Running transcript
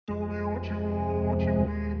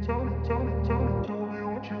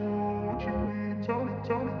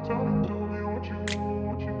How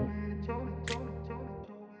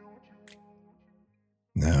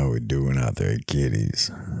we doing out there,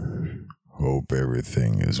 kiddies? Hope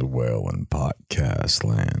everything is well in podcast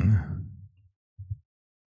land.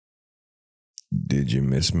 Did you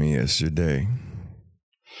miss me yesterday?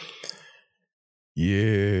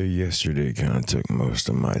 Yeah, yesterday kind of took most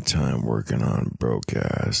of my time working on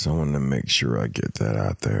broadcast. I wanted to make sure I get that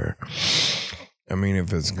out there. I mean,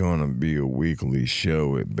 if it's going to be a weekly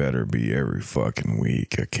show, it better be every fucking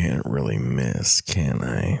week. I can't really miss, can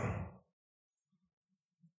I?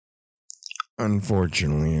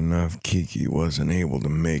 Unfortunately enough, Kiki wasn't able to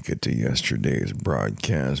make it to yesterday's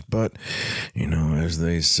broadcast, but, as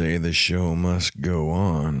they say, the show must go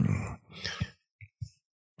on.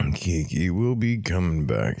 Kiki will be coming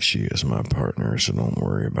back. She is my partner, so don't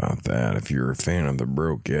worry about that. If you're a fan of the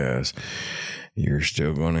broadcast, you're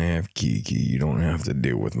still going to have Kiki. You don't have to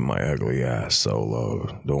deal with my ugly ass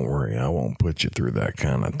solo. Don't worry, I won't put you through that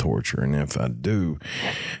kind of torture. And if I do,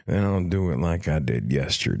 then I'll do it like I did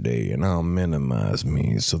yesterday. And I'll minimize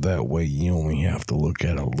me so that way you only have to look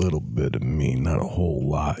at a little bit of me, not a whole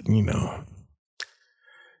lot,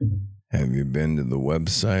 Have you been to the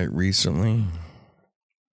website recently?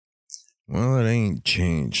 Well, it ain't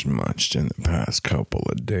changed much in the past couple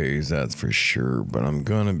of days, that's for sure, but I'm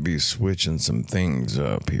going to be switching some things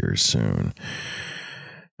up here soon.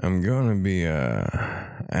 I'm going to be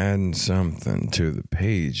adding something to the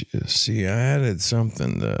pages. See, I added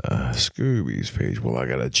something to Scooby's page. Well, I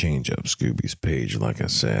got to change up Scooby's page. Like I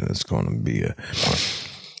said, it's going to be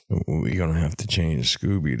we're going to have to change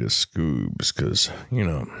Scooby to Scoobs because,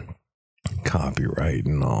 copyright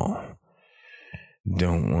and all.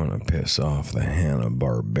 Don't want to piss off the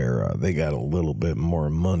Hanna-Barbera. They got a little bit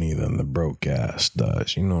more money than the broadcast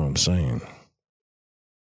does. You know what I'm saying?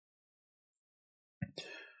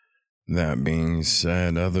 That being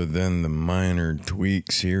said, other than the minor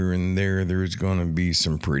tweaks here and there, there's going to be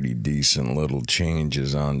some pretty decent little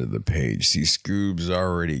changes onto the page. See, Scoob's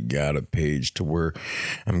already got a page to where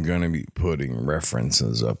I'm going to be putting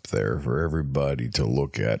references up there for everybody to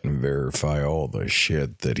look at and verify all the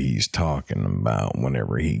shit that he's talking about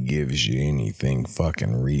whenever he gives you anything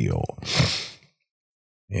fucking real.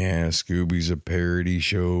 Yeah, Scooby's a parody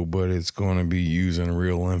show, but it's going to be using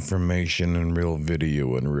real information and real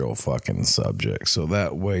video and real fucking subjects. So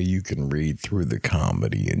that way you can read through the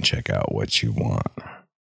comedy and check out what you want.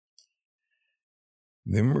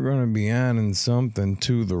 Then we're going to be adding something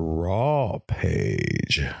to the Raw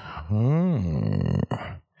page. I'm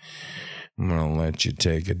going to let you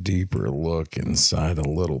take a deeper look inside a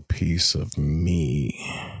little piece of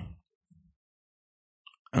me.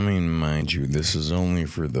 I mean, mind you, this is only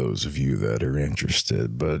for those of you that are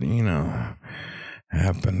interested, but,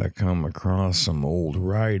 happen to come across some old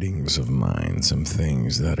writings of mine, some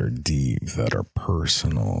things that are deep, that are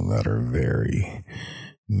personal, that are very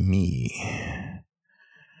me.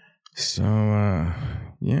 So,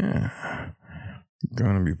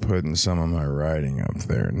 going to be putting some of my writing up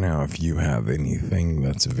there. Now, if you have anything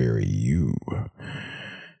that's very you,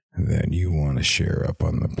 that you want to share up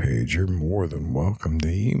on the page, you're more than welcome to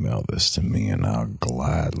email this to me and I'll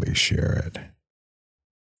gladly share it.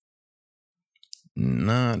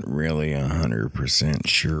 Not really 100%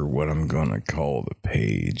 sure what I'm going to call the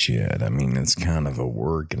page yet. I mean, it's kind of a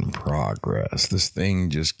work in progress. This thing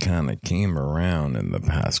just kind of came around in the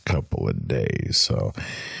past couple of days. So,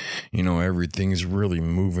 everything's really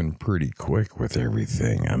moving pretty quick with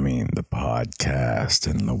everything. I mean, the podcast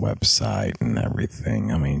and the website and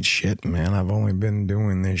everything. I mean, shit, man, I've only been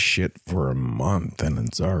doing this shit for a month and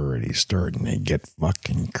it's already starting to get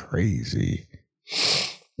fucking crazy.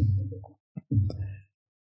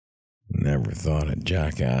 Never thought a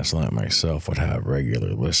jackass like myself would have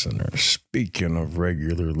regular listeners. Speaking of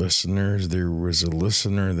regular listeners, there was a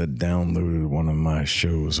listener that downloaded one of my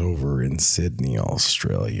shows over in Sydney,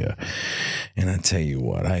 Australia. And I tell you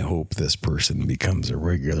what, I hope this person becomes a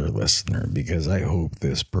regular listener because I hope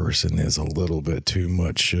this person is a little bit too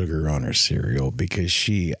much sugar on her cereal because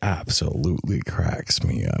she absolutely cracks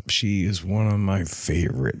me up. She is one of my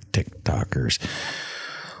favorite TikTokers.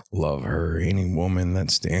 Love her. Any woman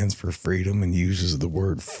that stands for freedom and uses the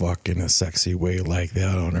word fuck in a sexy way like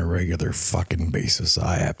that on a regular fucking basis,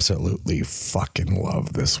 I absolutely fucking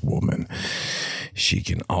love this woman. She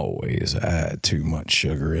can always add too much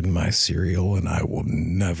sugar in my cereal and I will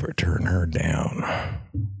never turn her down.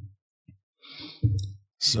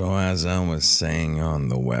 So, as I was saying on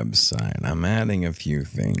the website, I'm adding a few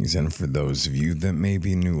things. And for those of you that may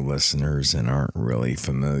be new listeners and aren't really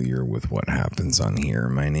familiar with what happens on here,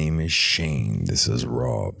 my name is Shane. This is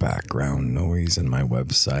Raw Background Noise, and my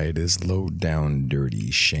website is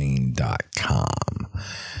lowdowndirtyshane.com.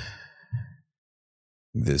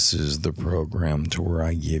 This is the program to where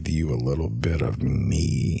I give you a little bit of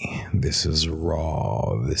me. This is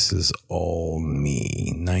raw. This is all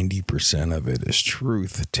me. 90% of it is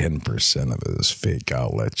truth. 10% of it is fake.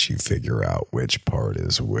 I'll let you figure out which part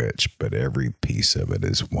is which, but every piece of it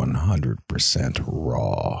is 100%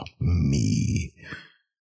 raw me.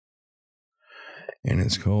 And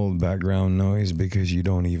it's called background noise because you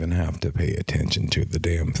don't even have to pay attention to the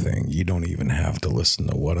damn thing. You don't even have to listen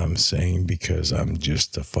to what I'm saying because I'm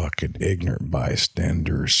just a fucking ignorant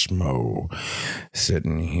bystander schmo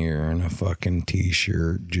sitting here in a fucking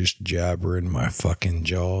t-shirt just jabbering my fucking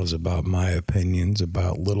jaws about my opinions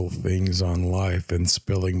about little things on life and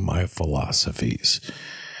spilling my philosophies.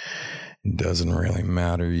 It doesn't really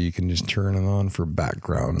matter. You can just turn it on for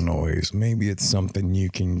background noise. Maybe it's something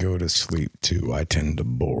you can go to sleep to. I tend to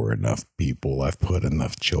bore enough people. I've put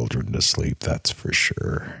enough children to sleep, that's for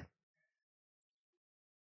sure.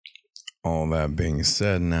 All that being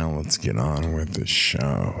said, now let's get on with the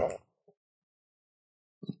show.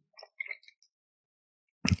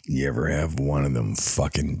 You ever have one of them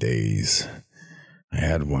fucking days? I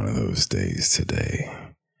had one of those days today.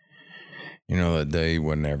 You know, the day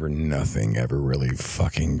whenever nothing ever really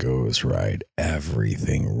fucking goes right.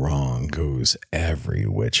 Everything wrong goes every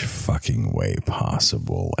which fucking way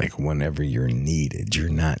possible. Like whenever you're needed, you're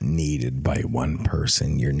not needed by one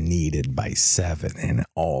person. You're needed by 7, and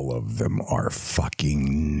all of them are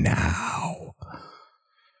fucking now.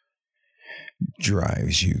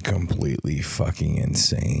 Drives you completely fucking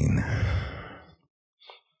insane.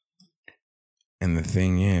 And the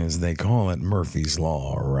thing is, they call it Murphy's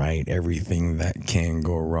Law, right? Everything that can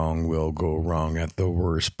go wrong will go wrong at the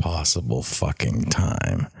worst possible fucking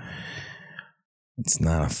time. It's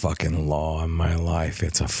not a fucking law in my life.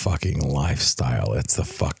 It's a fucking lifestyle. It's the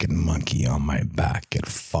fucking monkey on my back. It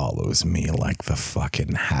follows me like the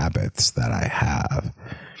fucking habits that I have.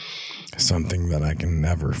 Something that I can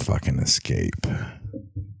never fucking escape.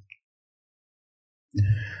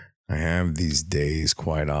 I have these days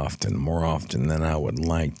quite often, more often than I would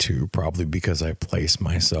like to, probably because I place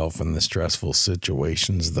myself in the stressful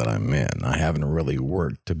situations that I'm in. I haven't really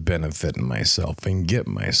worked to benefit myself and get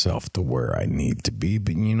myself to where I need to be,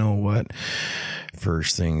 but you know what?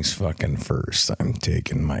 First things fucking first. I'm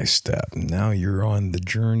taking my step. Now you're on the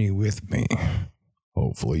journey with me.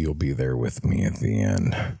 Hopefully you'll be there with me at the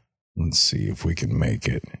end. Let's see if we can make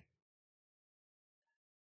it.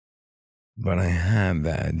 But I had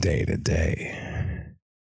that day to day.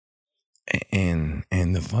 And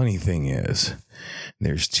the funny thing is,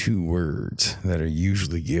 there's 2 words that are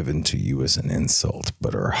usually given to you as an insult,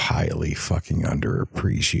 but are highly fucking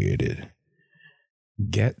underappreciated.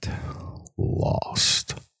 Get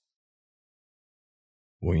lost.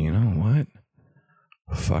 Well, you know what?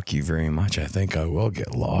 Fuck you very much. I think I will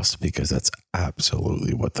get lost because that's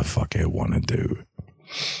absolutely what the fuck I want to do.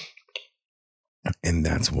 And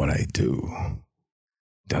that's what I do.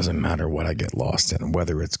 Doesn't matter what I get lost in,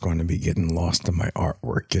 whether it's going to be getting lost in my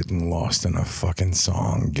artwork, getting lost in a fucking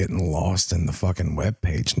song, getting lost in the fucking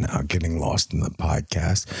webpage now, getting lost in the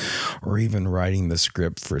podcast, or even writing the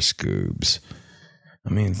script for Scoobs. I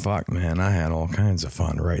mean, fuck, man, I had all kinds of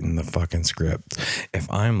fun writing the fucking script.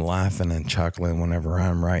 If I'm laughing and chuckling whenever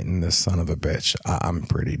I'm writing this son of a bitch, I'm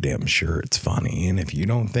pretty damn sure it's funny. And if you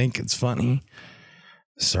don't think it's funny,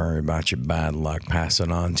 sorry about your bad luck. Pass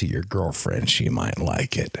it on to your girlfriend. She might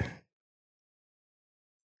like it.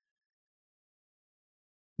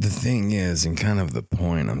 The thing is, and kind of the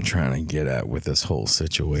point I'm trying to get at with this whole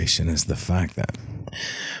situation is the fact that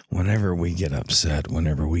whenever we get upset,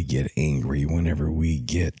 whenever we get angry, whenever we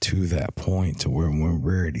get to that point to where we're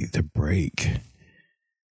ready to break,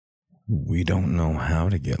 we don't know how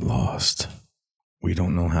to get lost. We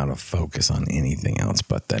don't know how to focus on anything else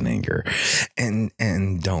but that anger. And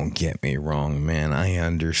don't get me wrong, man. I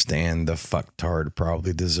understand the fucktard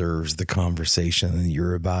probably deserves the conversation that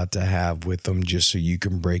you're about to have with him just so you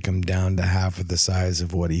can break him down to half of the size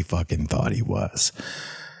of what he fucking thought he was.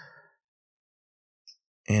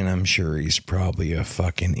 And I'm sure he's probably a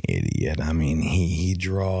fucking idiot. I mean, he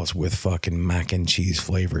draws with fucking mac and cheese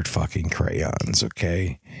flavored fucking crayons,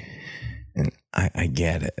 okay? And I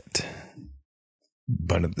get it.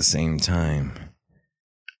 But at the same time,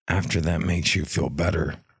 after that makes you feel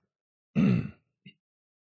better,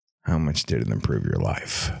 how much did it improve your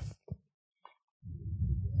life?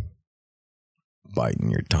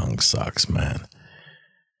 biting your tongue sucks, man.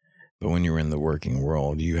 But when you're in the working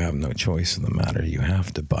world, you have no choice in the matter. You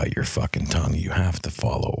have to bite your fucking tongue. You have to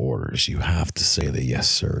follow orders. You have to say the yes,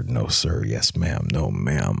 sir, no, sir, yes, ma'am, no,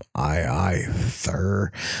 ma'am, aye,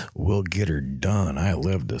 sir. We'll get her done. I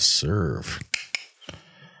live to serve.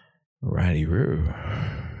 Righty-roo.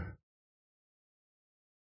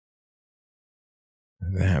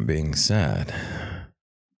 That being said,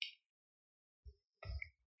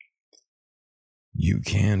 you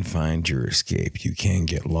can find your escape. You can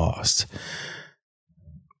get lost.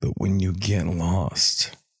 But when you get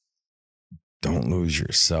lost, don't lose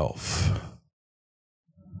yourself.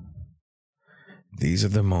 These are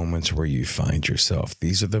the moments where you find yourself.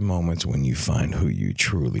 These are the moments when you find who you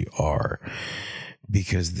truly are.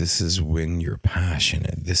 Because this is when you're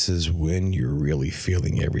passionate. This is when you're really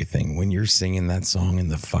feeling everything. When you're singing that song in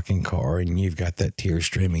the fucking car and you've got that tear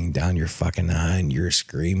streaming down your fucking eye and you're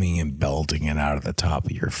screaming and belting it out of the top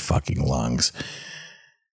of your fucking lungs.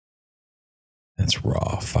 That's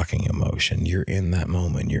raw fucking emotion. You're in that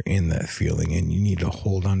moment. You're in that feeling and you need to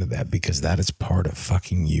hold on to that because that is part of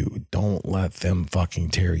fucking you. Don't let them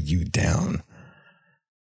fucking tear you down.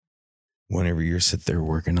 Whenever you're sit there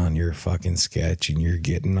working on your fucking sketch and you're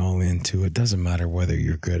getting all into it, doesn't matter whether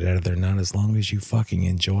you're good at it or not, as long as you fucking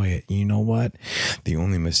enjoy it. You know what? The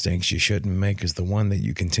only mistakes you shouldn't make is the one that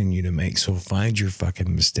you continue to make. So find your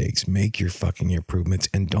fucking mistakes, make your fucking improvements,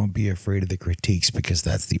 and don't be afraid of the critiques because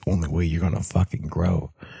that's the only way you're going to fucking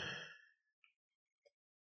grow.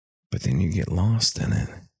 But then you get lost in it.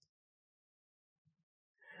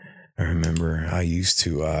 I remember I used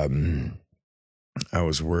to, I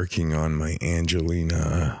was working on my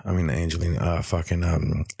Emma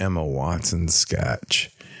Watson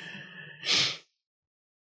sketch.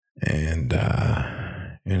 And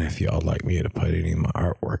if y'all like me to put any of my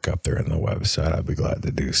artwork up there on the website, I'd be glad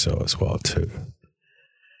to do so as well too.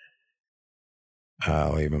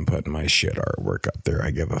 I'll even put my shit artwork up there.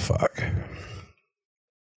 I give a fuck.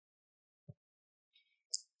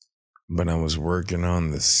 But I was working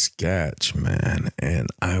on the sketch, man, and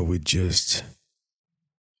I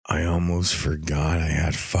almost forgot I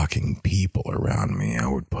had fucking people around me. I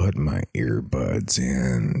would put my earbuds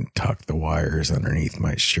in, tuck the wires underneath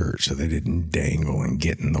my shirt so they didn't dangle and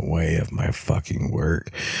get in the way of my fucking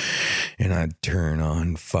work. And I'd turn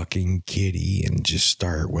on fucking Kitty and just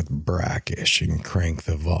start with brackish and crank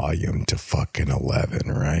the volume to fucking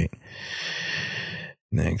 11, right?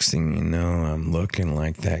 Next thing you know, I'm looking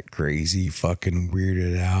like that crazy fucking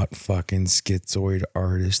weirded out fucking schizoid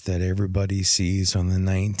artist that everybody sees on the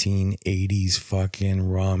 1980s fucking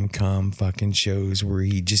rom-com fucking shows where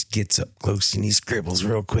he just gets up close and he scribbles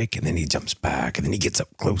real quick and then he jumps back and then he gets up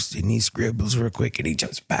close and he scribbles real quick and he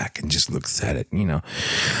jumps back and just looks at it, you know.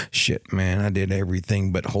 Shit, man, I did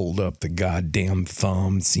everything but hold up the goddamn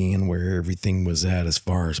thumb, seeing where everything was at as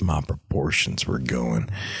far as my proportions were going.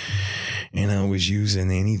 And I was using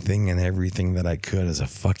anything and everything that I could as a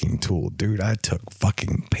fucking tool. Dude, I took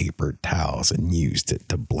fucking paper towels and used it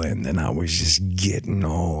to blend. And I was just getting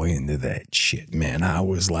all into that shit, man. I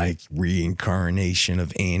was like reincarnation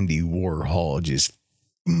of Andy Warhol. Just,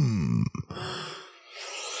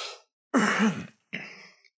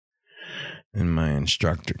 And my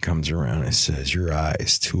instructor comes around and says, your eye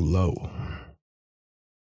is too low. Are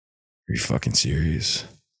you fucking serious?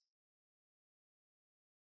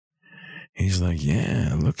 He's like,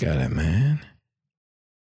 yeah, look at it, man.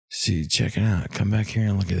 See, check it out. Come back here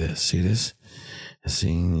and look at this. See this?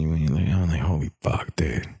 See, when you look, I'm like, holy fuck,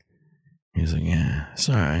 dude. He's like, yeah, it's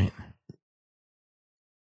all right.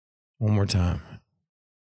 One more time.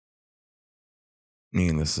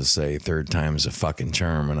 Needless to say, third time's a fucking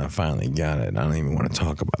charm, and I finally got it. I don't even want to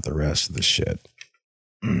talk about the rest of the shit.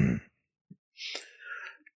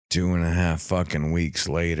 2.5 fucking weeks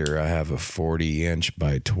later, I have a 40-inch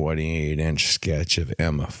by 28-inch sketch of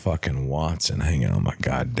Emma fucking Watson hanging on my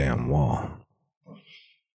goddamn wall.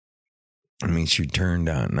 I mean, she turned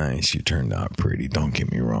out nice. She turned out pretty. Don't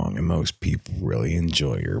get me wrong. And most people really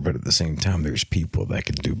enjoy her. But at the same time, there's people that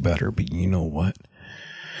could do better. But you know what?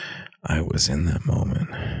 I was in that moment.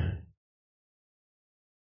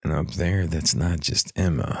 And up there, that's not just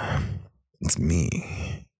Emma. It's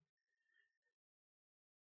me.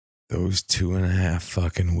 Those 2.5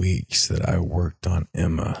 fucking weeks that I worked on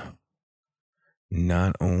Emma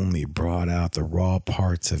not only brought out the raw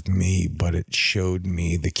parts of me, but it showed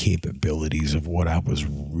me the capabilities of what I was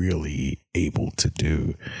really able to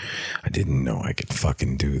do. I didn't know I could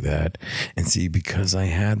fucking do that. And see, because I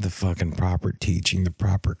had the fucking proper teaching, the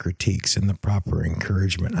proper critiques, and the proper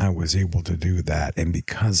encouragement, I was able to do that. And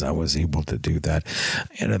because I was able to do that,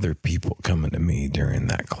 I had other people coming to me during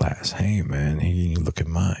that class. Hey, man, hey, can you look at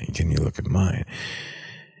mine? Can you look at mine?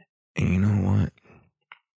 And you know what?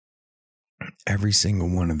 Every single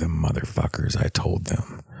one of them motherfuckers, I told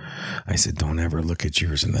them, I said, don't ever look at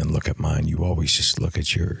yours and then look at mine. You always just look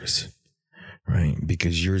at yours, right?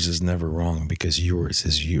 Because yours is never wrong, because yours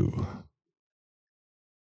is you.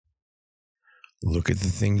 Look at the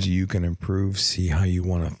things you can improve, see how you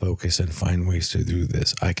want to focus and find ways to do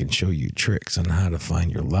this. I can show you tricks on how to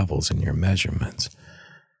find your levels and your measurements,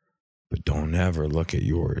 but don't ever look at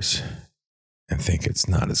yours and think it's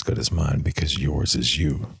not as good as mine, because yours is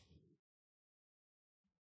you.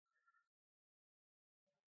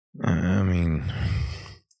 I mean,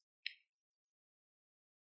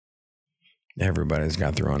 everybody's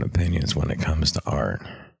got their own opinions when it comes to art,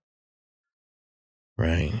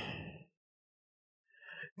 right?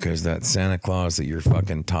 Because that Santa Claus that your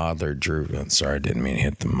fucking toddler drew, I'm sorry, I didn't mean to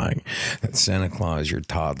hit the mic. That Santa Claus your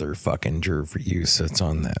toddler fucking drew for you sits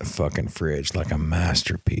on that fucking fridge like a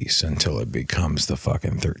masterpiece until it becomes the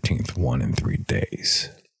fucking 13th one in 3 days.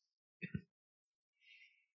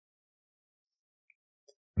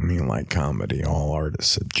 I mean, like comedy, all art is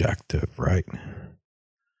subjective, right?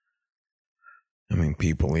 I mean,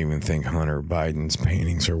 people even think Hunter Biden's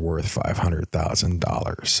paintings are worth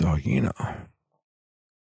 $500,000. So, you know,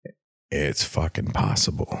 it's fucking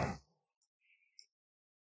possible.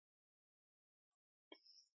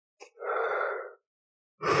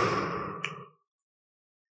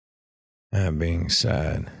 That being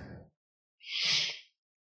said,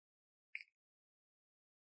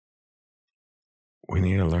 we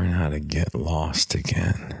need to learn how to get lost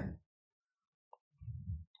again.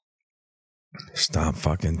 Stop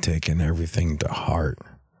fucking taking everything to heart.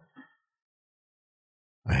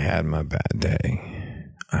 I had my bad day.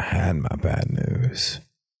 I had my bad news.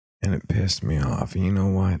 And it pissed me off. And you know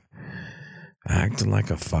what? I acted like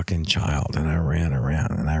a fucking child, and I ran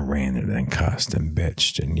around and I ranted and cussed and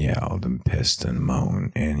bitched and yelled and pissed and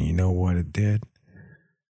moaned. And you know what it did?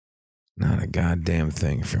 Not a goddamn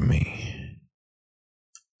thing for me.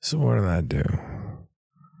 So what did I do?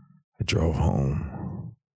 I drove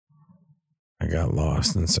home. I got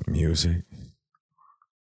lost in some music.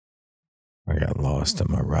 I got lost in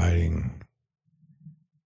my writing.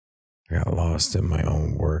 I got lost in my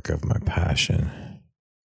own work of my passion.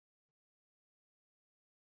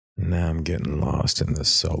 Now I'm getting lost in this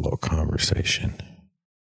solo conversation.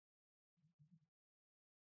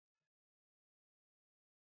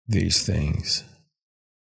 These things.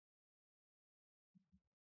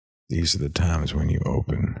 These are the times when you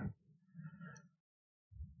open.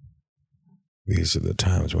 These are the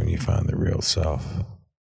times when you find the real self.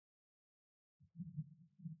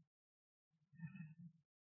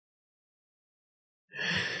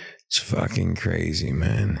 It's fucking crazy,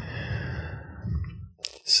 man.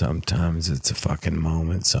 Sometimes it's a fucking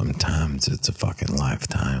moment. Sometimes it's a fucking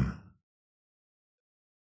lifetime.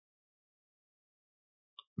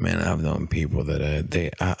 Man, I've known people that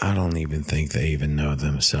I don't even think they even know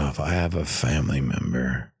themselves. I have a family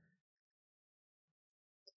member,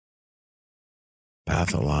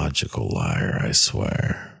 pathological liar, I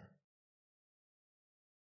swear.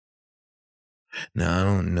 Now, I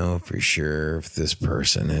don't know for sure if this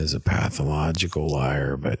person is a pathological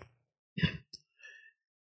liar, but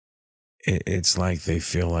it's like they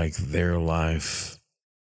feel like their life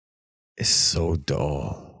is so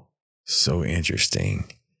dull, so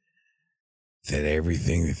interesting, that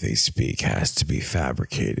everything that they speak has to be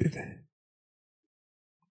fabricated.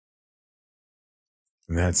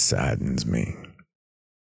 And that saddens me,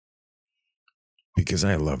 because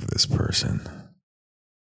I love this person.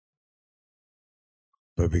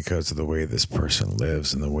 But because of the way this person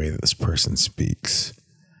lives and the way that this person speaks,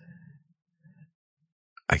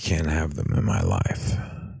 I can't have them in my life.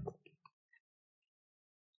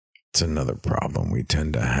 It's another problem we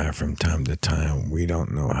tend to have from time to time. We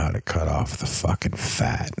don't know how to cut off the fucking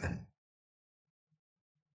fat.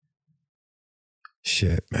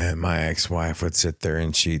 Shit, man, my ex-wife would sit there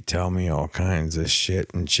and she'd tell me all kinds of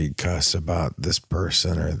shit, and she'd cuss about this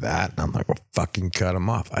person or that. And I'm like, well, fucking cut them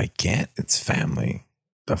off. I can't. It's family.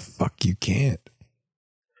 The fuck you can't.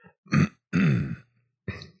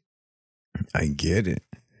 I get it.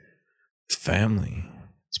 It's family.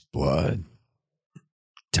 It's blood.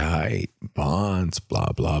 tight bonds,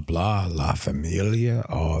 blah, blah, blah, la familia,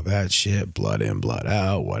 all that shit, blood in, blood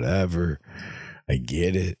out, whatever. I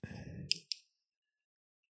get it.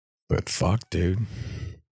 But fuck, dude.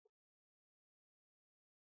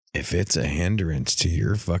 If it's a hindrance to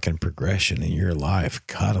your fucking progression in your life,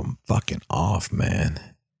 cut them fucking off, man.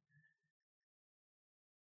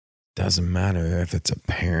 Doesn't matter if it's a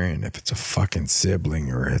parent, if it's a fucking sibling,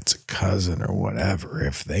 or it's a cousin or whatever.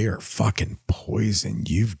 If they are fucking poison,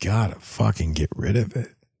 you've got to fucking get rid of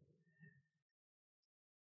it.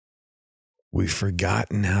 We've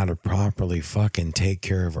forgotten how to properly fucking take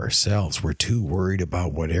care of ourselves. We're too worried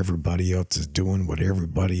about what everybody else is doing, what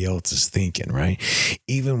everybody else is thinking, right?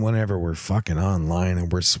 Even whenever we're fucking online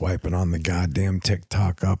and we're swiping on the goddamn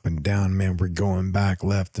TikTok up and down, man, we're going back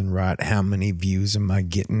left and right. How many views am I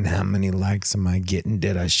getting? How many likes am I getting?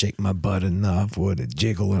 Did I shake my butt enough? Would it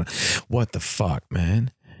jiggle? What the fuck,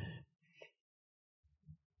 man?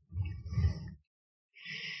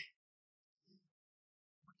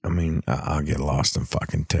 I mean, I'll get lost in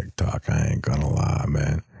fucking TikTok. I ain't gonna lie,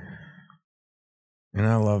 man. And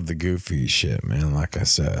I love the goofy shit, man. Like I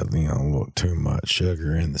said, a little too much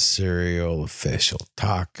sugar in the cereal, official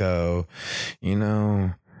taco,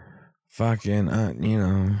 fucking,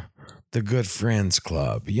 the Good Friends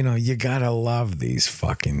Club. You gotta love these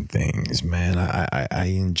fucking things, man. I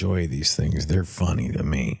enjoy these things. They're funny to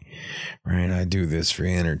me, right? I do this for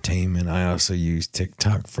entertainment. I also use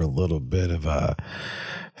TikTok for a little bit of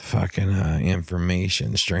fucking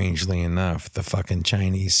information. Strangely enough, the fucking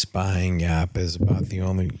Chinese spying app is about the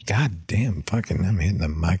only goddamn fucking, I'm hitting the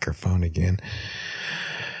microphone again.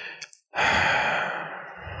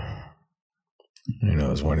 Who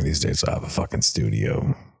knows, one of these days I'll have a fucking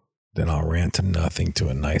studio. Then I'll rant to nothing to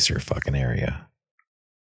a nicer fucking area.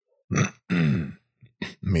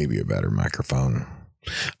 Maybe a better microphone.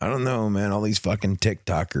 I don't know, man. All these fucking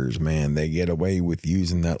TikTokers, man, they get away with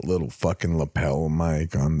using that little fucking lapel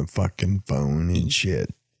mic on the fucking phone and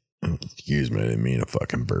shit. Excuse me, I didn't mean to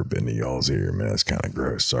fucking burp into y'all's ear, man. That's kind of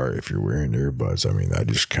gross. Sorry if you're wearing earbuds. I mean, I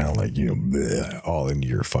just kind of like, bleh, all into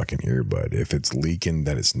your fucking earbud. If it's leaking,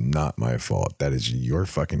 that is not my fault. That is your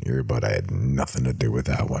fucking earbud. I had nothing to do with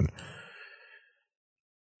that one.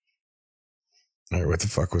 All right, what the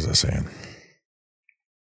fuck was I saying?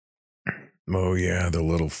 Oh, yeah, the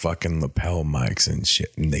little fucking lapel mics and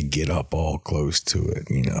shit. And they get up all close to it,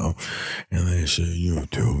 and they say,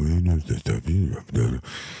 tell me this stuff.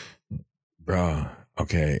 Bruh,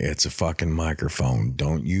 okay, it's a fucking microphone.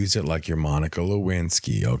 Don't use it like you're Monica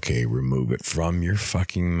Lewinsky, okay? Remove it from your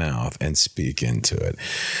fucking mouth and speak into it.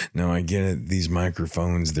 Now, I get it. These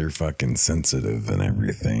microphones, they're fucking sensitive and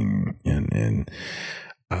everything. And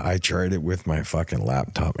I tried it with my fucking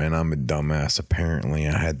laptop, and I'm a dumbass. Apparently,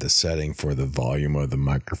 I had the setting for the volume of the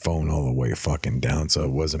microphone all the way fucking down, so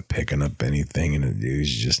it wasn't picking up anything, and it was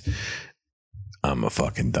just, I'm a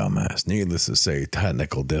fucking dumbass. Needless to say,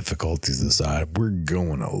 technical difficulties aside, we're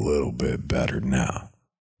going a little bit better now.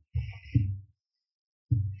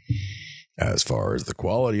 As far as the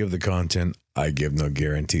quality of the content, I give no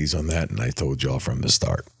guarantees on that, and I told y'all from the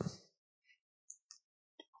start.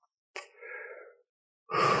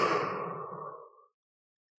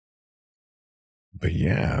 But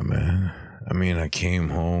yeah, man. I mean, I came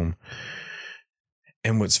home.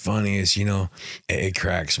 And what's funny is, it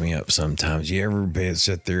cracks me up sometimes. You ever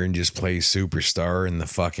sit there and just play Superstar in the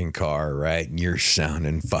fucking car, right? And you're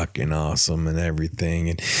sounding fucking awesome and everything.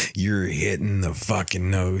 And you're hitting the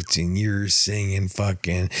fucking notes and you're singing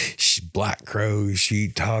fucking Black Crow, She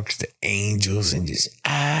Talks to Angels and just,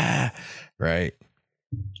 right?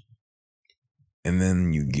 And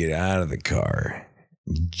then you get out of the car.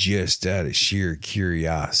 Just out of sheer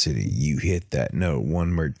curiosity, you hit that note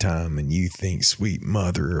one more time and you think, sweet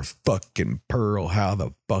mother of fucking pearl, how the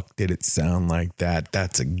fuck did it sound like that?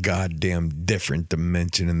 That's a goddamn different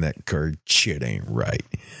dimension in that car. Shit ain't right.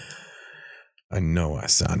 I know I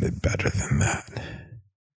sounded better than that.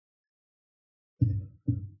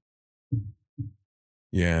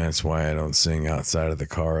 Yeah, that's why I don't sing outside of the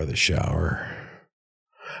car or the shower.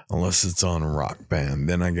 Unless it's on Rock Band,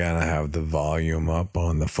 then I gotta have the volume up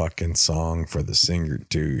on the fucking song for the singer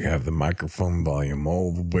too. Have the microphone volume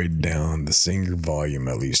all the way down, the singer volume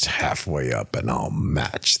at least halfway up, and I'll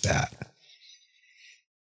match that.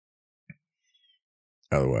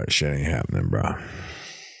 Otherwise, shit ain't happening, bro.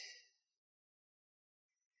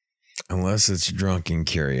 Unless it's drunken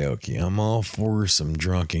karaoke. I'm all for some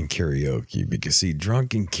drunken karaoke because, see,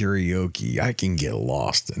 drunken karaoke, I can get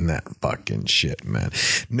lost in that fucking shit, man.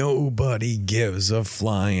 Nobody gives a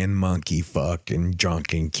flying monkey fucking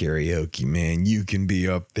drunken karaoke, man. You can be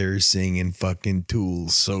up there singing fucking Tool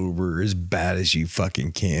sober as bad as you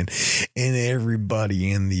fucking can, and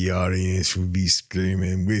everybody in the audience would be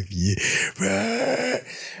screaming with you.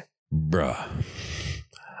 Bruh.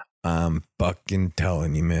 I'm fucking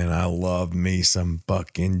telling you, man, I love me some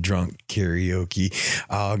fucking drunk karaoke.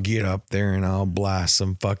 I'll get up there and I'll blast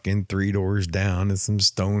some fucking Three Doors Down and some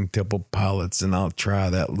Stone Temple Pilots, and I'll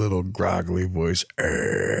try that little groggly voice.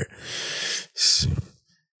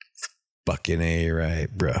 Fucking A,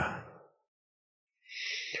 right, bruh.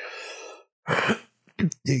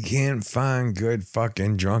 You can't find good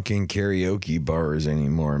fucking drunken karaoke bars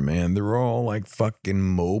anymore, man. They're all like fucking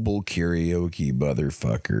mobile karaoke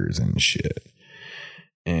motherfuckers and shit.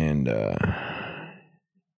 And,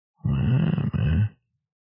 man.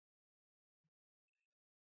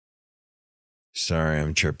 Sorry,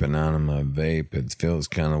 I'm tripping out on my vape. It feels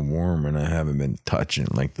kind of warm and I haven't been touching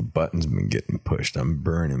it, like the button's been getting pushed. I'm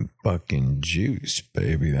burning fucking juice,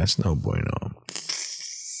 baby. That's no bueno.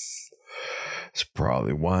 It's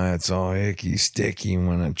probably why it's all icky sticky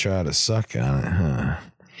when I try to suck on it, huh?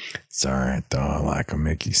 It's alright though. I like 'em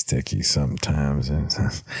icky sticky sometimes.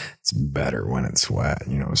 It's better when it's wet,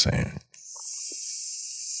 you know what I'm saying?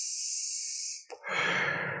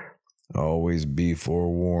 Always be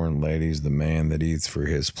forewarned, ladies. The man that eats for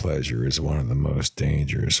his pleasure is one of the most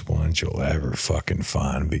dangerous ones you'll ever fucking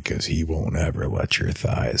find, because he won't ever let your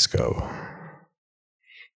thighs go.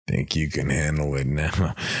 Think you can handle it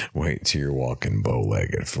now? Wait till you're walking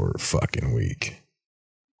bow-legged for a fucking week.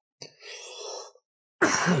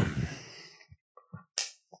 I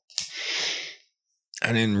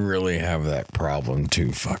didn't really have that problem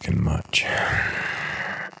too fucking much.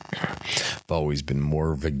 I've always been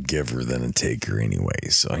more of a giver than a taker anyway,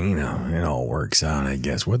 so, you know, it all works out, I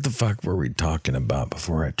guess. What the fuck were we talking about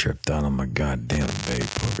before I tripped out on my goddamn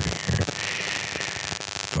vape over here?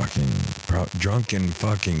 Fucking drunken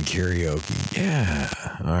fucking karaoke. Yeah.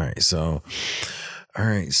 All right. So,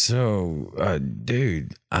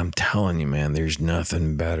 dude, I'm telling you, man, there's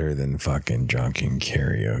nothing better than fucking drunken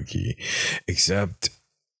karaoke, except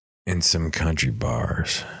in some country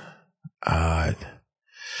bars. I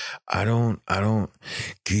don't,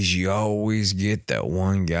 cause you always get that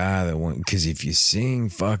one guy cause if you sing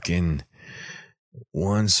fucking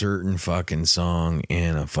one certain fucking song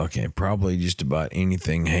in a fucking, probably just about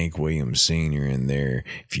anything Hank Williams Sr. in there,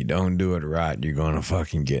 if you don't do it right, you're gonna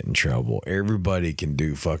fucking get in trouble. Everybody can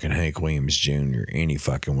do fucking Hank Williams Jr. any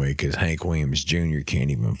fucking way, because Hank Williams Jr.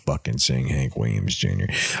 can't even fucking sing Hank Williams Jr.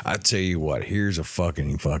 I tell you what, here's a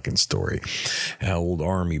fucking story. An old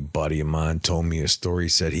army buddy of mine told me a story.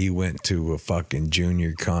 Said he went to a fucking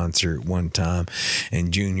Junior concert one time,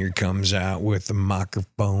 and Junior comes out with a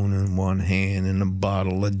microphone in one hand and a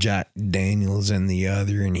bottle of Jack Daniels in the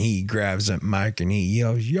other, and he grabs that mic and he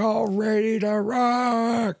yells, "Y'all ready to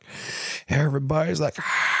rock?" Everybody's like,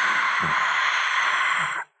 "Ah,"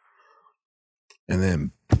 and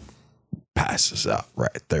then passes out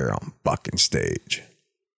right there on fucking stage.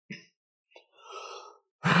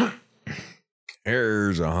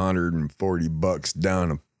 There's $140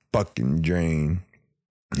 down a fucking drain.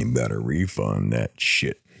 You better refund that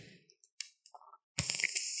shit.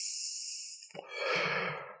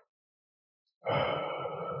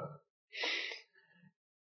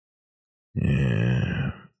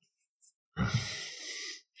 Yeah.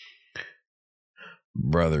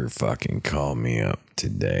 Brother fucking called me up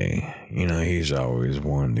today. You know, he's always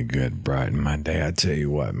one to good brighten my day. I tell you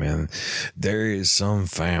what, man, there is some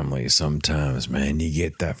family sometimes, man, you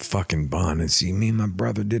get that fucking bond. And see, me and my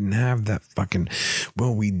brother didn't have that fucking,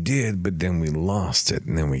 well, we did, but then we lost it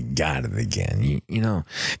and then we got it again. You know,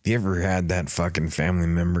 have you ever had that fucking family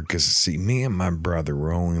member? Because see, me and my brother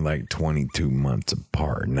were only like 22 months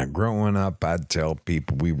apart. Now, growing up, I'd tell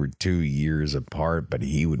people we were 2 years apart, but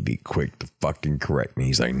he would be quick to fucking correct me.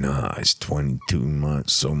 He's like, nah, it's 22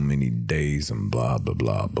 months, so many days, and blah, blah,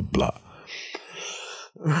 blah, blah, blah.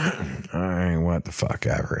 All right, what the fuck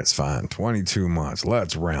ever. It's fine. 22 months.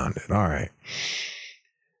 Let's round it. All right.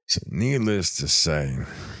 So, needless to say,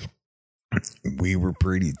 we were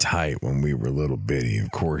pretty tight when we were little bitty.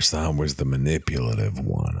 Of course, I was the manipulative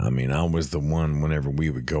one. I mean, I was the one whenever we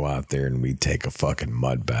would go out there and we'd take a fucking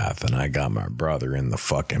mud bath, and I got my brother in the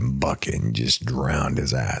fucking bucket and just drowned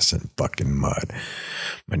his ass in fucking mud.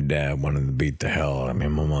 My dad wanted to beat the hell out of me.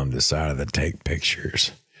 My mom decided to take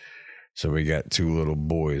pictures. So we got two little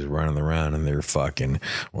boys running around and they're fucking,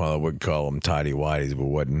 well, I would call them tidy whities, but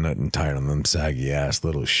wasn't nothing tight on them saggy ass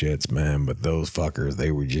little shits, man. But those fuckers,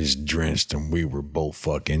 they were just drenched and we were both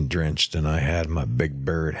fucking drenched. And I had my big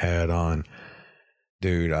bird hat on.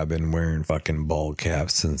 Dude, I've been wearing fucking ball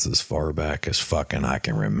caps since as far back as fucking I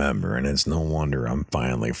can remember. And it's no wonder I'm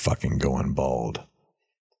finally fucking going bald.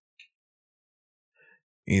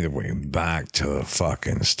 Either way, back to the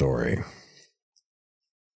fucking story.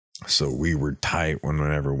 So we were tight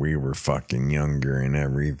whenever we were fucking younger and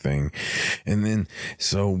everything. And then,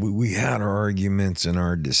 so we had our arguments and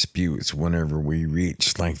our disputes whenever we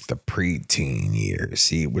reached like the preteen years.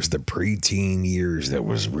 See, it was the preteen years that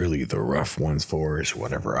was really the rough ones for us.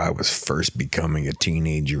 Whenever I was first becoming a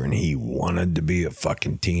teenager and he wanted to be a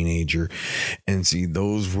fucking teenager. And see,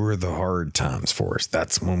 those were the hard times for us.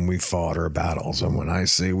 That's when we fought our battles. And when I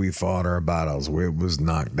say we fought our battles, it was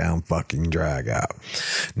knockdown fucking drag out.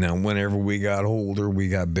 Now, whenever we got older, we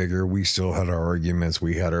got bigger, we still had our arguments,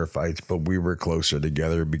 we had our fights, but we were closer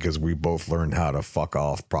together because we both learned how to fuck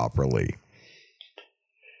off properly.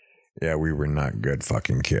 Yeah, we were not good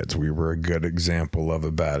fucking kids. We were a good example of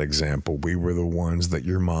a bad example. We were the ones that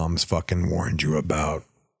your moms fucking warned you about.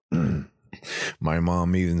 My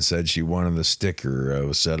mom even said she wanted a sticker,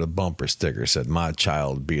 a bumper sticker, said, "My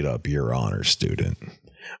child beat up your honor student."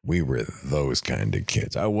 We were those kind of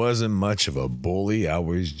kids. I wasn't much of a bully. I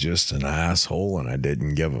was just an asshole and I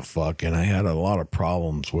didn't give a fuck. And I had a lot of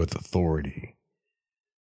problems with authority.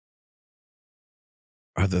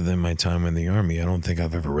 Other than my time in the army, I don't think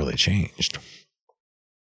I've ever really changed.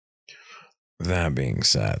 That being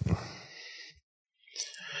said,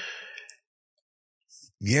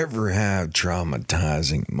 you ever have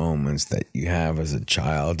traumatizing moments that you have as a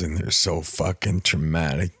child and they're so fucking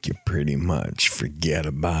traumatic you pretty much forget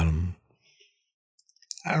about them?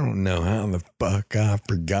 I don't know how the fuck I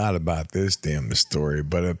forgot about this damn story,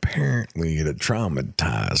 but apparently it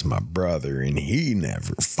traumatized my brother and he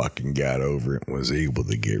never fucking got over it and was able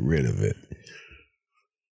to get rid of it.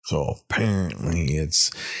 So apparently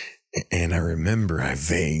and I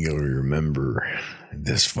vaguely remember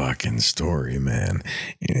this fucking story, man.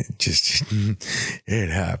 And it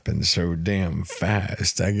happened so damn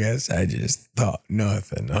fast. I guess I just thought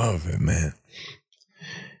nothing of it, man.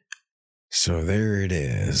 So there it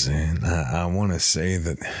is. And I want to say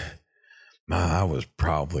that I was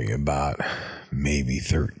probably about maybe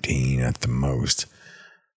 13 at the most.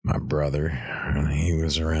 My brother, he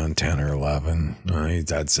was around 10 or 11.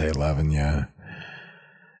 I'd say 11, yeah.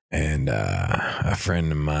 And a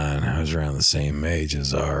friend of mine was around the same age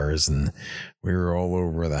as ours, and we were all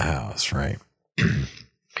over the house, right?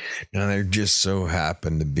 Now, there just so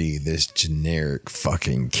happened to be this generic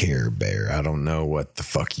fucking Care Bear. I don't know what the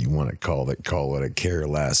fuck you want to call it. Call it a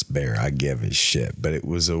Careless Bear. I give a shit. But it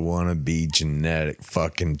was a wannabe genetic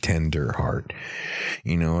fucking tender heart.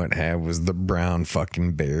 You know, it was the brown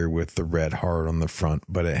fucking bear with the red heart on the front,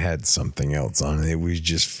 but it had something else on it. It was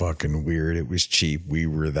just fucking weird. It was cheap. We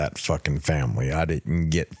were that fucking family. I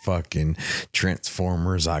didn't get fucking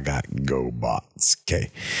Transformers. I got GoBots.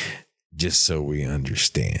 Okay. Just so we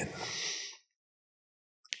understand.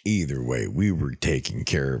 Either way, we were taken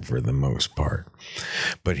care of for the most part.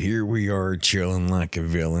 But here we are chilling like a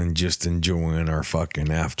villain, just enjoying our fucking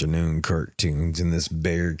afternoon cartoons, and this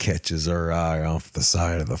bear catches our eye off the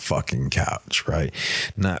side of the fucking couch, right?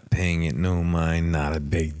 Not paying it no mind, not a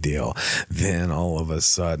big deal. Then all of a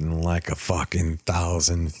sudden, like a fucking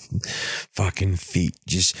 1,000 fucking feet,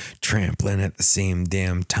 just trampling at the same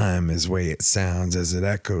damn time as way it sounds as it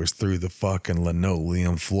echoes through the fucking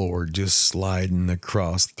linoleum floor, just sliding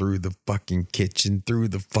across through the fucking kitchen, through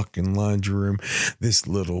the fucking laundry room. This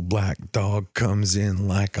little black dog comes in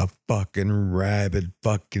like a fucking rabid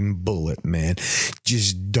fucking bullet, man.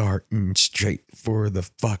 Just darting straight for the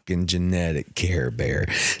fucking genetic Care Bear.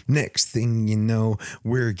 Next thing you know,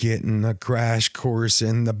 we're getting a crash course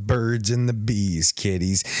in the birds and the bees,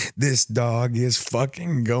 kiddies. This dog is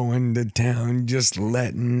fucking going to town, just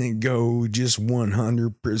letting it go, just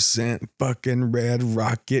 100% fucking red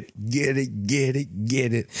rocket. Get it, get it,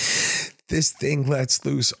 get it. This thing lets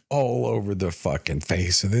loose all over the fucking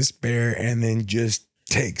face of this bear and then just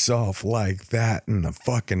takes off like that in a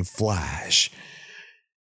fucking flash.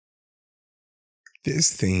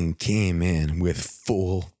 This thing came in with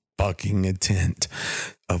full fucking intent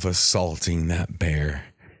of assaulting that bear.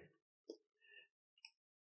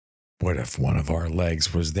 What if one of our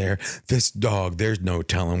legs was there? This dog, there's no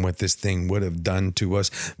telling what this thing would have done to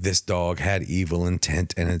us. This dog had evil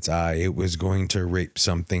intent in its eye. It was going to rape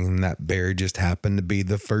something, and that bear just happened to be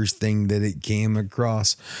the first thing that it came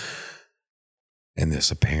across. And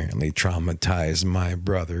this apparently traumatized my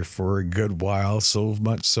brother for a good while, so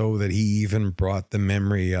much so that he even brought the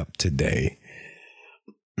memory up today.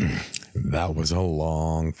 That was a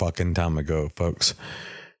long fucking time ago, folks.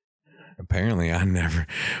 Apparently, I never...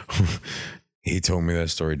 He told me that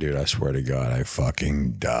story, dude. I swear to God, I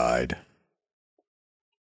fucking died.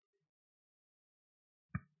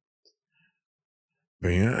 But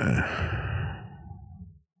yeah.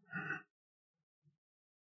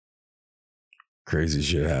 Crazy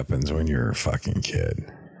shit happens when you're a fucking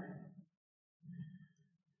kid.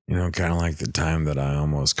 You know, kind of like the time that I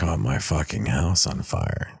almost caught my fucking house on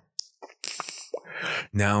fire.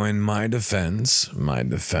 Now, in my defense,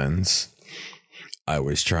 I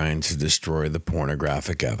was trying to destroy the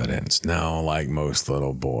pornographic evidence. Now, like most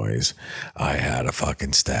little boys, I had a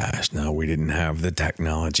fucking stash. Now, we didn't have the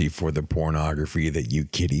technology for the pornography that you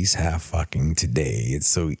kiddies have fucking today. It's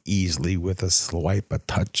so easily with a swipe, a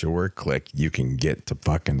touch, or a click, you can get to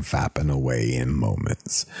fucking fapping away in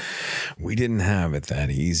moments. We didn't have it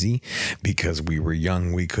that easy because we were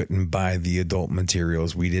young. We couldn't buy the adult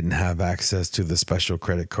materials. We didn't have access to the special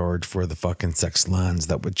credit card for the fucking sex lines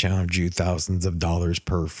that would charge you thousands of dollars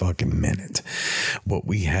per fucking minute. What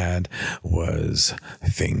we had was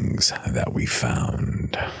things that we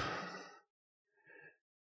found.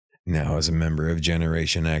 Now, as a member of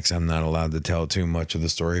Generation X, I'm not allowed to tell too much of the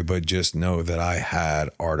story, but just know that I had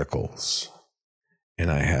articles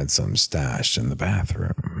and I had some stashed in the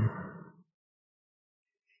bathroom.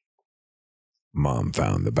 Mom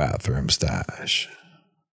found the bathroom stash,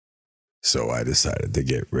 so I decided to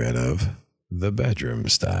get rid of the bedroom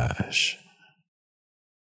stash.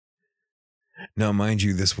 Now, mind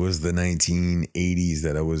you, this was the 1980s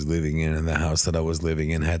that I was living in, and the house that I was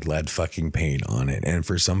living in had lead fucking paint on it. And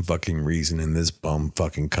for some fucking reason, in this bum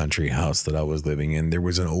fucking country house that I was living in, there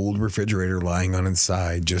was an old refrigerator lying on its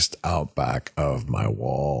side just out back of my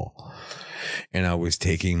wall. And I was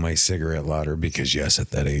taking my cigarette lighter because, yes,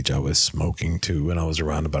 at that age I was smoking too, and I was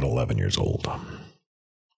around about 11 years old.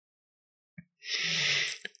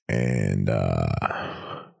 And,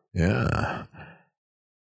 yeah.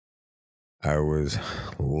 I was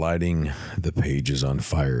lighting the pages on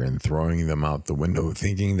fire and throwing them out the window,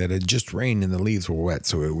 thinking that it just rained and the leaves were wet,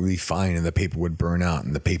 so it would be fine and the paper would burn out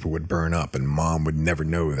and the paper would burn up and Mom would never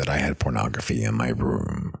know that I had pornography in my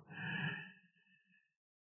room.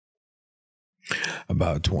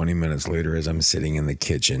 About 20 minutes later, as I'm sitting in the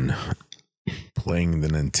kitchen playing the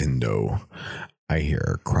Nintendo, I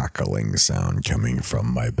hear a crackling sound coming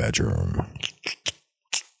from my bedroom.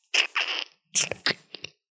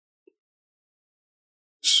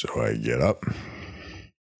 So I get up,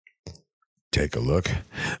 take a look.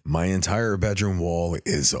 My entire bedroom wall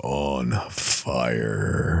is on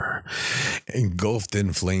fire, engulfed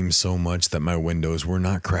in flames so much that my windows were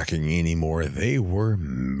not cracking anymore. They were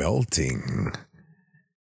melting.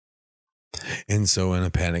 And so in a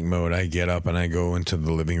panic mode, I get up and I go into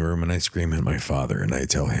the living room and I scream at my father and I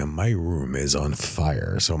tell him my room is on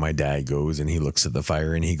fire. So my dad goes and he looks at the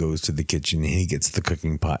fire and he goes to the kitchen and he gets the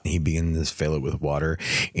cooking pot and he begins to fill it with water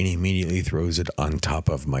and he immediately throws it on top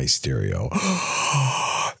of my stereo.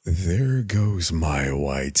 There goes my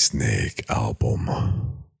Whitesnake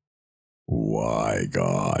album. Why,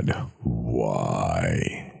 God?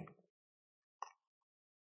 Why?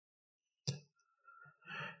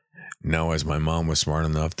 Now, as my mom was smart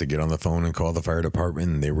enough to get on the phone and call the fire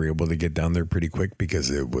department, and they were able to get down there pretty quick because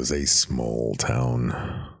it was a small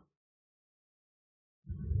town.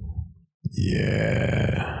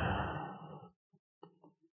 Yeah.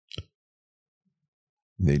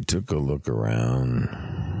 They took a look around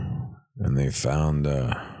and they found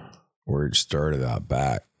where it started out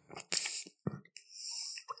back.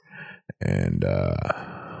 And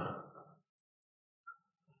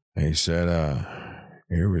they said,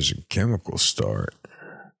 it was a chemical start.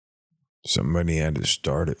 Somebody had to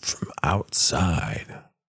start it from outside.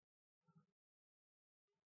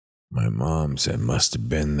 My mom said, must have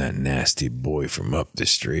been that nasty boy from up the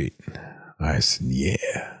street. I said,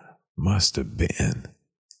 yeah, must have been.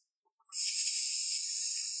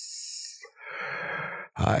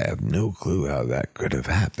 I have no clue how that could have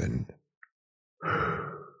happened.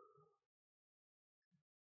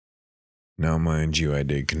 Now, mind you, I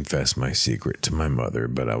did confess my secret to my mother,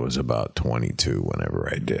 but I was about 22 whenever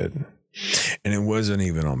I did. And it wasn't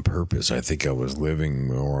even on purpose. I think I was living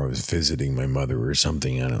or I was visiting my mother or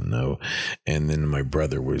something, I don't know. And then my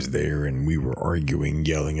brother was there and we were arguing,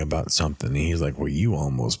 yelling about something. And he's like, well, you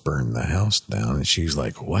almost burned the house down. And she's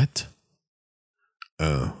like, what?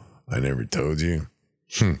 Oh, I never told you.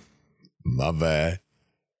 My bad.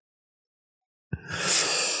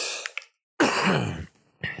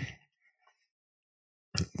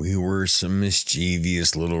 We were some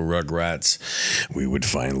mischievous little rugrats. We would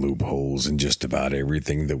find loopholes in just about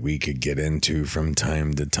everything that we could get into from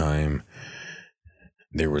time to time.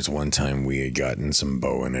 There was one time we had gotten some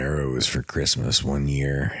bow and arrows for Christmas one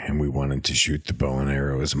year, and we wanted to shoot the bow and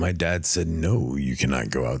arrows. My dad said, "No, you cannot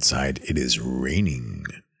go outside. It is raining."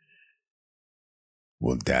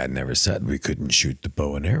 Well, Dad never said we couldn't shoot the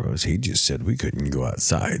bow and arrows. He just said we couldn't go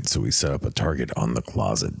outside, so we set up a target on the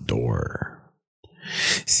closet door.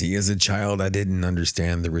 See, as a child, I didn't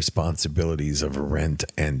understand the responsibilities of rent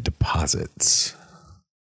and deposits.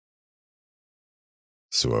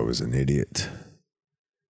 So I was an idiot.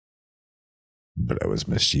 But I was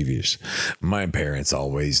mischievous. My parents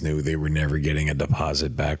always knew they were never getting a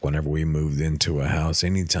deposit back whenever we moved into a house.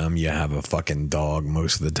 Anytime you have a fucking dog,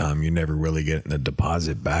 most of the time you're never really getting a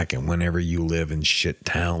deposit back. And whenever you live in shit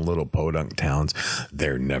town, little podunk towns,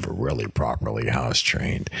 they're never really properly house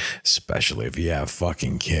trained, especially if you have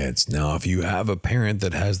fucking kids. Now, if you have a parent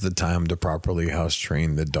that has the time to properly house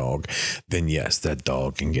train the dog, then yes, that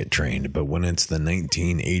dog can get trained. But when it's the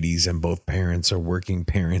 1980s and both parents are working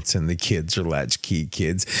parents and the kids are latchkey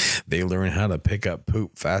kids, they learn how to pick up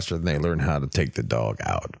poop faster than they learn how to take the dog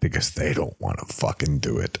out, because they don't want to fucking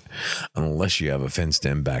do it. Unless you have a fenced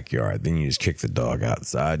in backyard, then you just kick the dog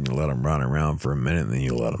outside and you let them run around for a minute and then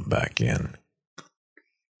you let them back in.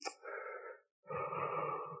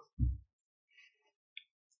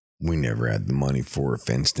 We never had the money for a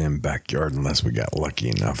fenced in backyard unless we got lucky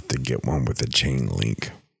enough to get one with a chain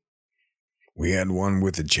link. We had one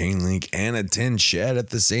with a chain link and a tin shed at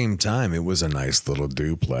the same time. It was a nice little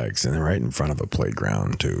duplex, and right in front of a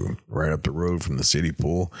playground too, right up the road from the city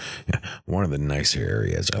pool. Yeah, one of the nicer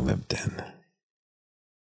areas I lived in.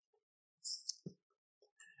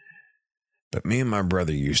 But me and my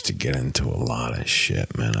brother used to get into a lot of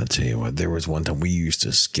shit, man. I tell you what, there was one time we used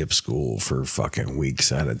to skip school for fucking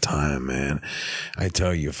weeks at a time, man. I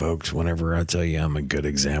tell you, folks, whenever I tell you I'm a good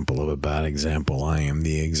example of a bad example, I am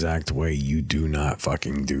the exact way you do not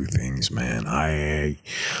fucking do things, man.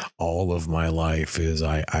 All of my life is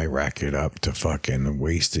I rack it up to fucking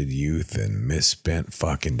wasted youth and misspent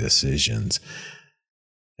fucking decisions.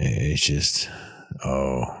 It's just,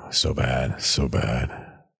 oh, so bad, so bad.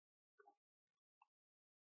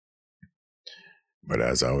 But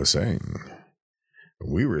as I was saying,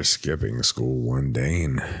 we were skipping school one day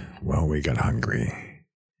and, well, we got hungry.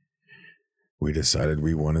 We decided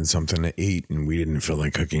we wanted something to eat and we didn't feel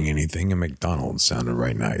like cooking anything, and McDonald's sounded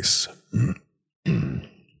right nice.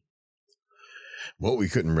 Well, we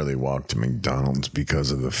couldn't really walk to McDonald's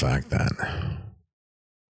because of the fact that,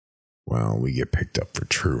 well, we get picked up for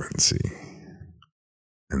truancy,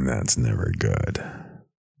 and that's never good.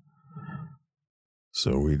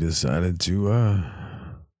 So we decided to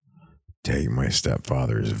take my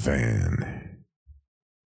stepfather's van.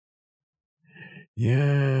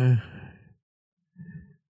 Yeah.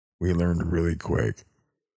 We learned really quick.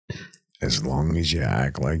 As long as you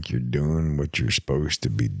act like you're doing what you're supposed to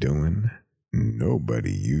be doing,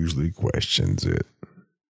 nobody usually questions it.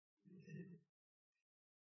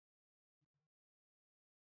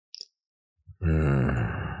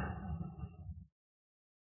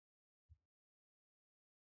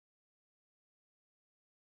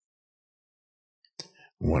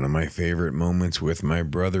 One of my favorite moments with my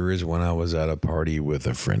brother is when I was at a party with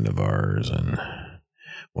a friend of ours, and,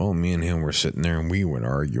 well, me and him were sitting there and we were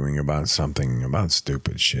arguing about something, about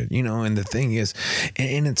stupid shit, and the thing is,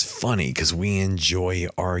 and it's funny because we enjoy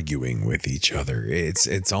arguing with each other.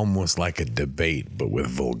 It's almost like a debate, but with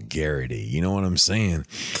vulgarity. You know what I'm saying?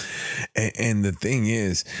 And the thing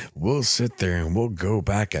is, we'll sit there and we'll go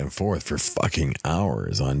back and forth for fucking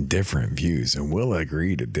hours on different views, and we'll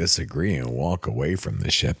agree to disagree and walk away from the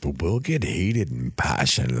shit, but we'll get heated and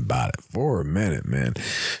passionate about it for a minute, man.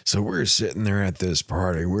 So we're sitting there at this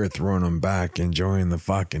party, we're throwing them back, enjoying the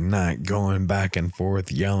fucking night, going back and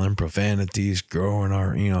forth, yelling profanities, throwing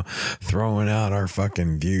out our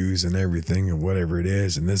fucking views and everything and whatever it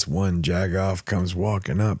is. And this one jagoff comes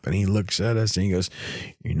walking up and he looks at us and he goes,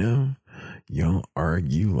 y'all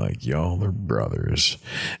argue like y'all are brothers.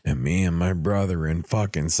 And me and my brother in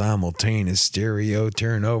fucking simultaneous stereo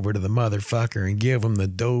turn over to the motherfucker and give him the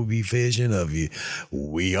Dolby Vision of you.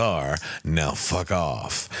 We are. Now fuck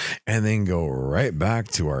off. And then go right back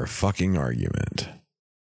to our fucking argument.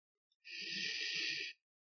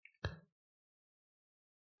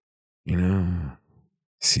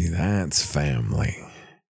 See, that's family.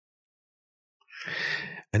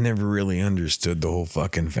 I never really understood the whole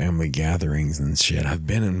fucking family gatherings and shit. I've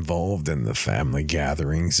been involved in the family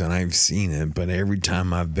gatherings and I've seen it, but every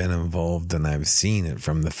time I've been involved and I've seen it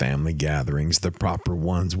from the family gatherings, the proper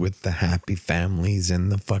ones with the happy families and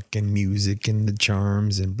the fucking music and the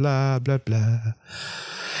charms and blah, blah, blah.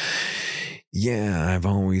 Yeah, I've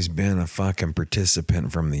always been a fucking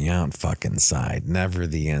participant from the out fucking side, never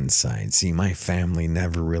the inside. See, my family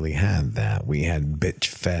never really had that. We had bitch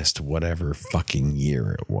fest whatever fucking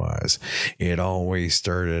year it was. It always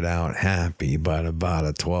started out happy, but about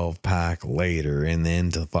a 12-pack later and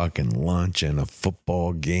into fucking lunch and a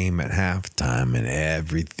football game at halftime and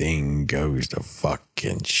everything goes to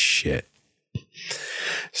fucking shit.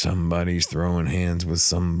 Somebody's throwing hands with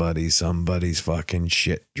somebody's fucking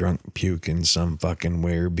shit drunk puking some fucking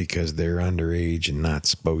where because they're underage and not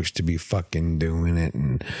supposed to be fucking doing it.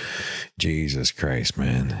 And Jesus Christ,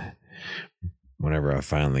 man. Whenever I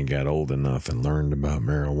finally got old enough and learned about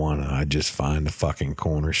marijuana, I just find a fucking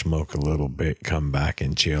corner, smoke a little bit, come back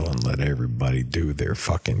and chill and let everybody do their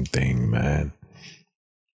fucking thing, man.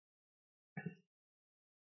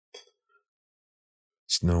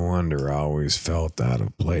 It's no wonder I always felt out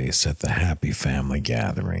of place at the happy family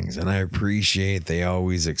gatherings, and I appreciate they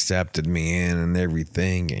always accepted me in and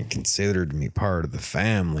everything and considered me part of the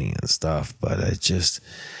family and stuff, but I just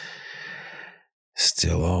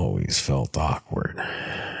still always felt awkward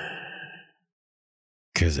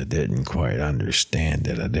because I didn't quite understand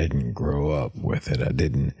it. I didn't grow up with it. I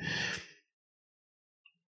didn't,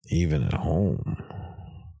 even at home.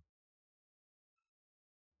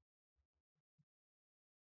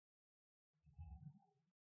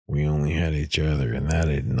 We only had each other, and that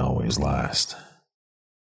didn't always last.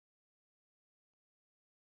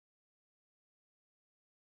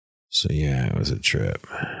 So yeah, it was a trip.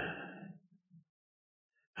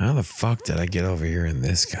 How the fuck did I get over here in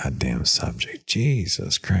this goddamn subject?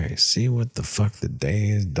 Jesus Christ. See what the fuck the day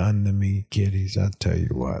has done to me, kiddies? I'll tell you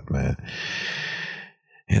what, man.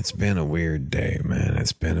 It's been a weird day, man.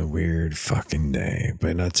 It's been a weird fucking day.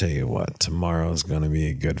 But I'll tell you what, tomorrow's going to be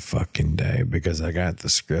a good fucking day because I got the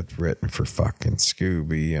script written for fucking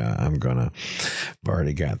Scooby. I've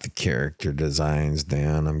already got the character designs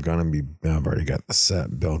down. I've already got the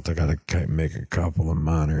set built. I got to make a couple of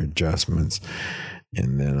minor adjustments.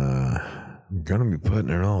 And then I'm going to be putting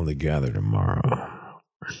it all together tomorrow.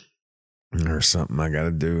 Or something I got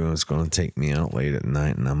to do. It's going to take me out late at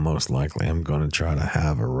night, and I'm going to try to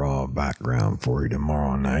have a raw background for you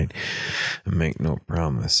tomorrow night and make no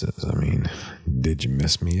promises. I mean, did you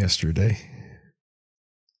miss me yesterday?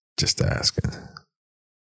 Just asking.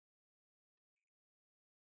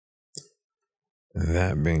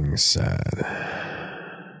 That being said,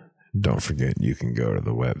 don't forget you can go to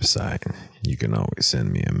the website. You can always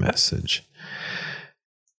send me a message.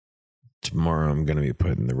 Tomorrow I'm going to be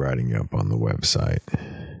putting the writing up on the website.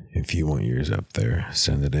 If you want yours up there,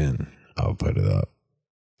 send it in. I'll put it up.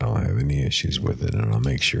 I don't have any issues with it, and I'll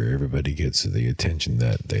make sure everybody gets the attention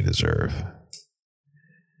that they deserve.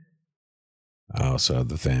 I also have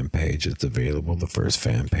the fan page that's available, the first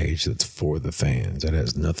fan page that's for the fans. That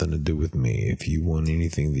has nothing to do with me. If you want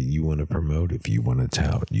anything that you want to promote, if you want to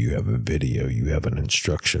tout, you have a video, you have an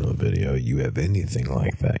instructional video, you have anything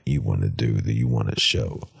like that you want to do, that you want to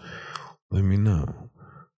show, let me know.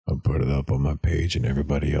 I'll put it up on my page and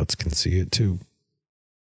everybody else can see it too.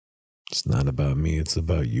 It's not about me, it's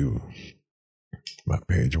about you. My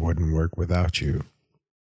page wouldn't work without you.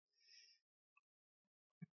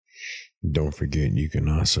 Don't forget, you can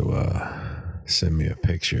also send me a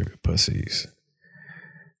picture of your pussies.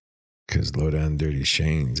 Because Low Down Dirty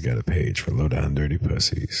Shane's got a page for Low Down Dirty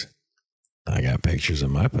Pussies. I got pictures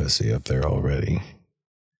of my pussy up there already.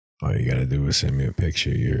 All you gotta do is send me a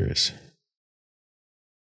picture of yours.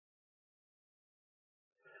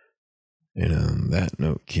 And on that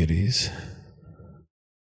note, kiddies,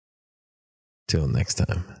 till next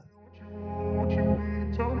time.